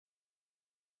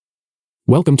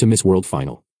Welcome to Miss World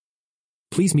Final.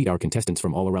 Please meet our contestants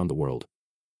from all around the world.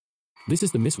 This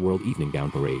is the Miss World Evening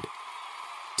Gown Parade.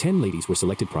 10 ladies were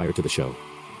selected prior to the show.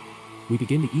 We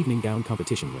begin the evening gown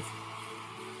competition with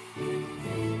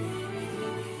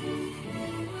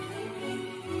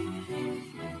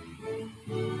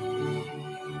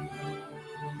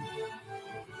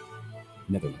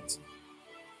Netherlands.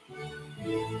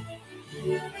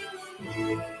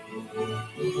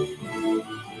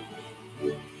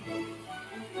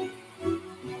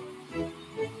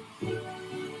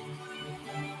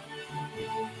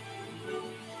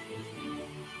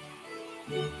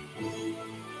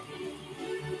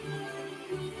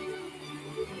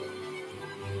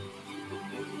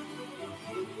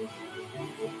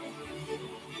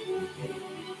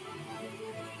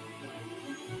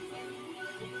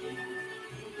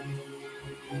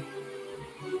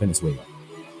 Venezuela.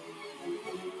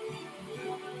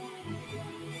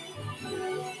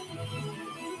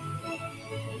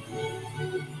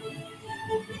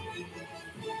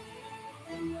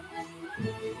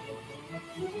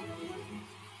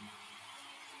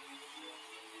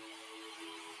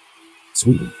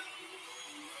 Sweden.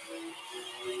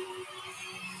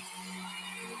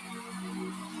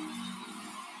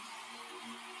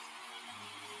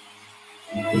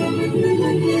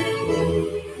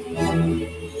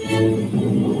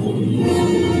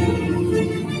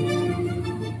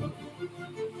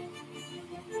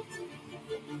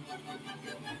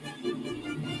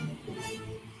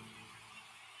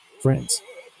 France.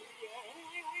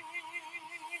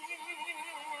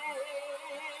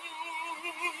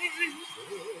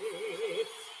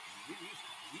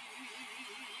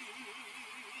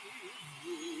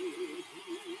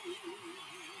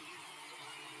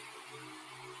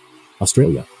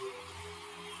 Australia.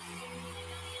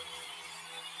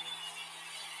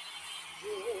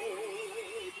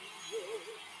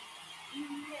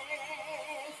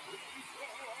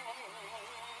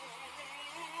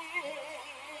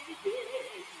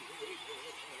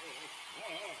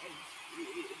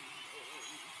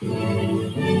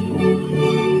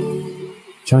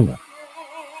 China.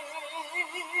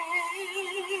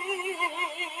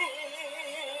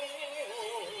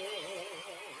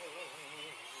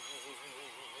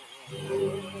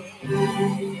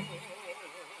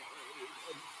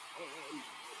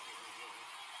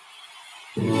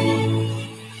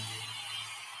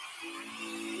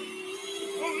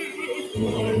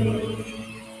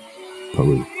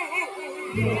 Peru.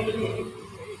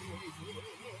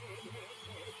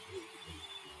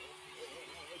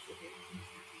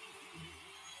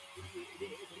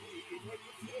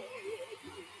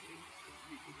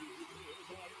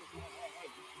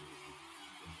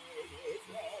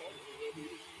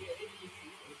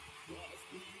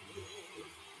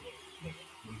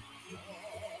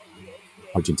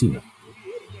 Argentina.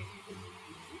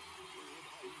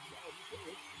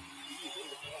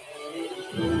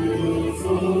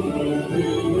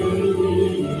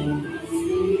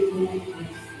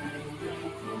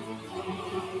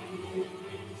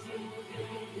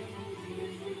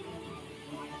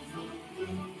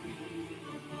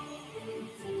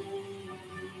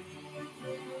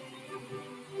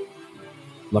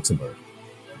 Luxembourg.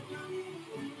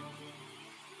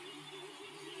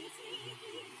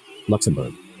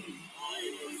 Luxembourg.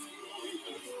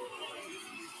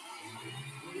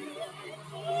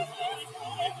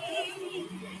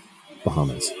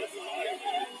 Bahamas.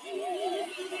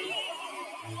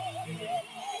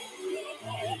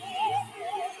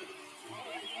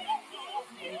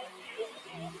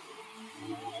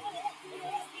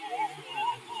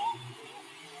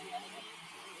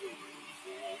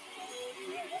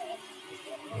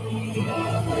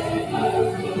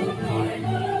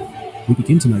 We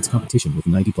begin tonight's competition with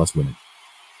 90+ women.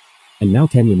 And now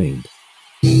 10 remained.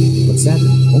 But sadly,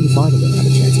 only 5 of them have a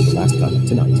chance at the last cut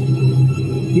tonight.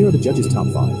 Here are the judges' top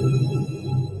 5.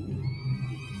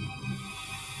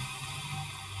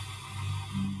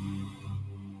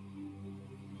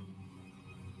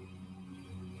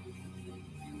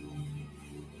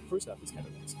 First up is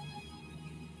Netherlands.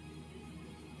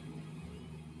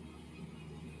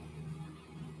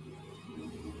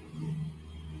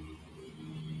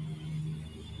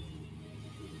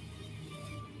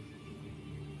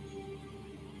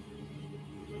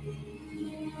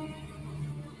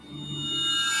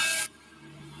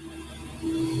 We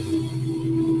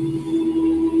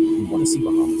want to see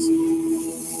Bahamas.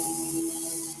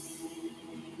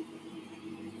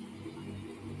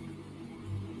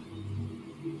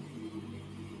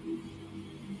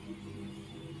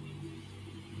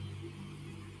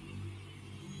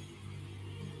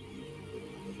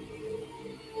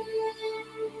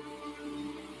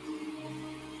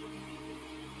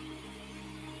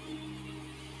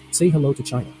 say hello to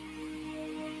China.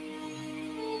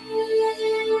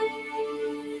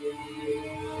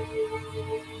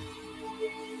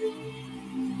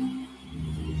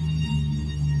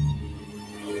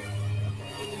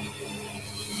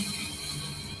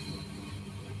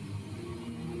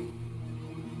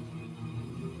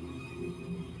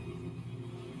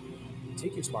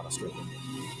 Take your spot, Australia.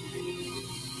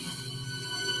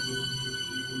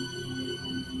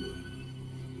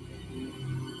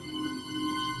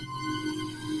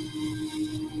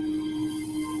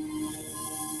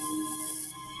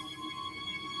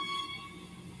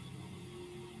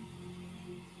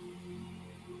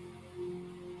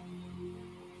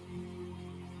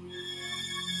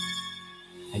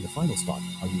 And the final spot,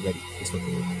 are you ready, is for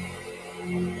Peru.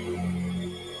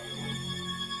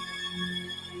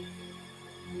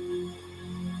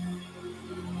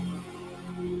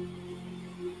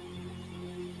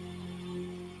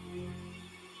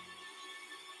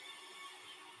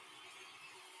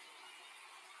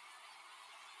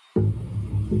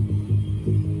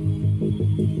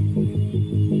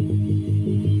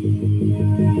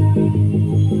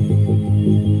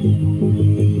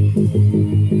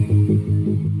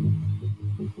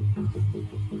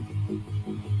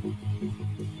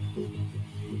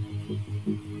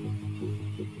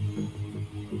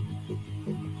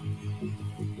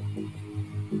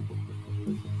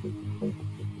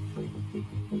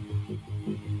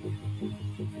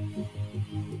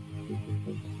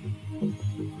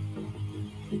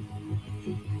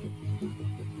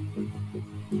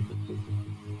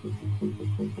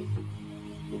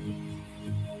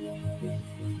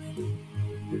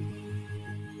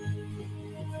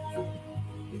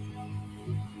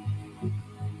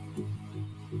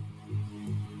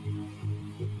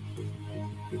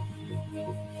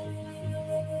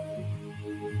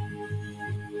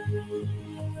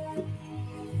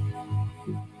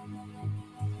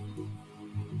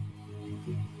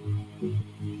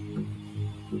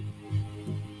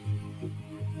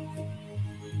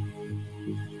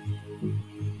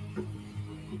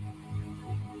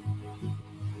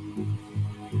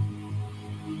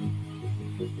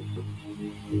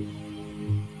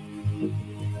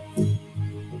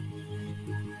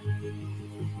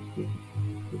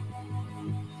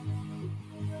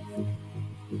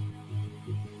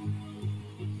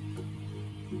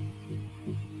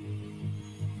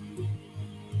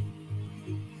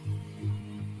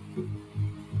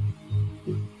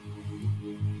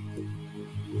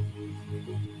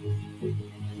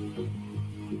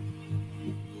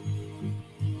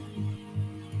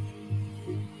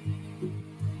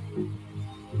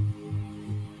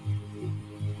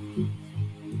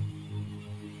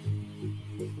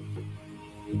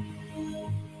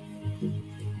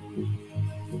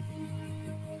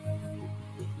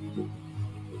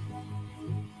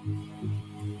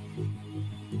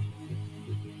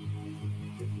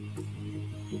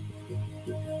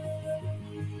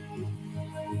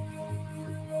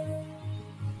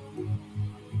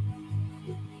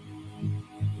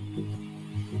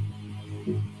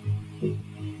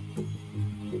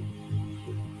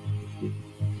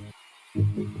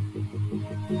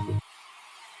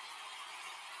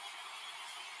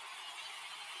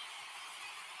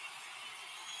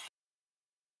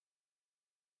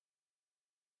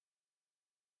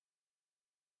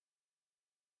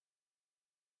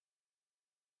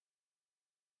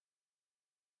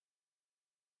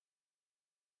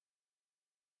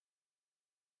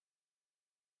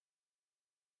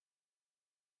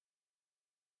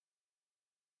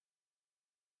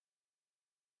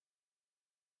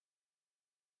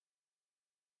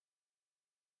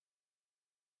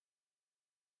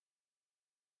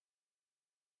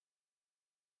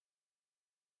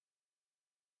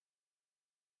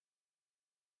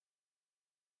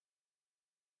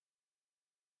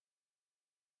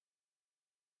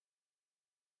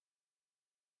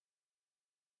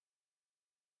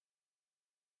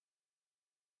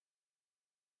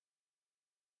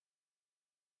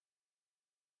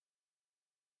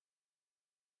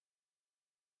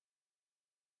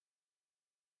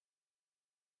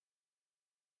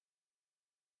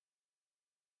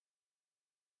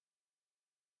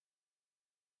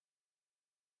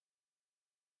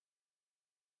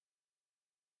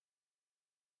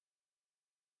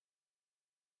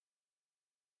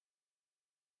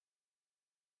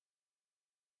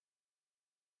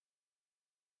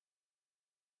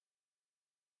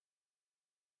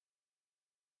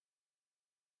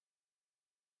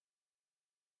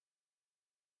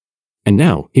 And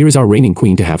now, here is our reigning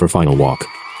queen to have her final walk.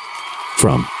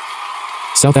 From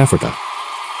South Africa.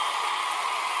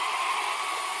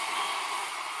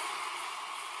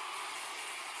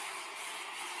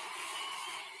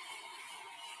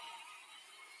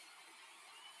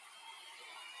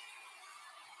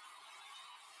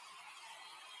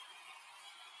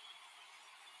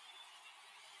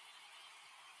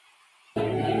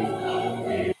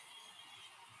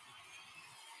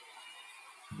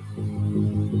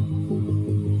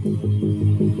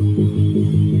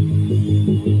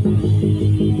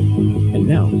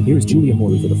 now, here is Julia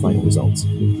Morley for the final results.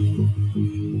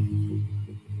 In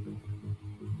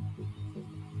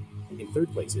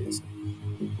third place is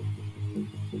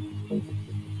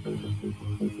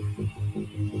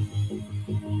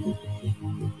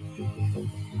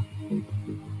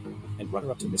and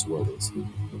runner-up to Miss World is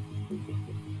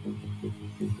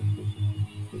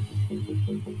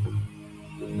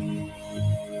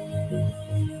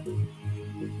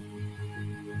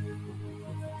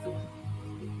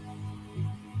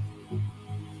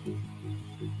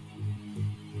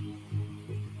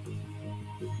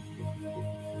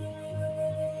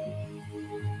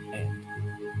and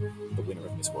the winner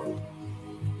of Miss World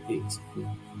is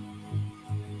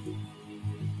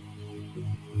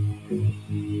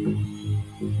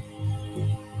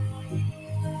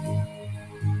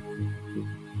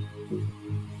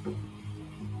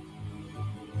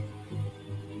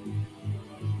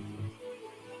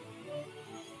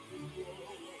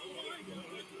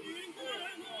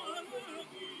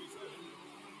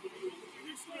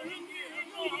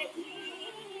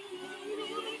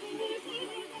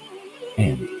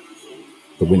and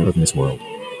the winner of Miss World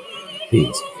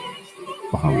is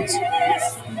Bahamas.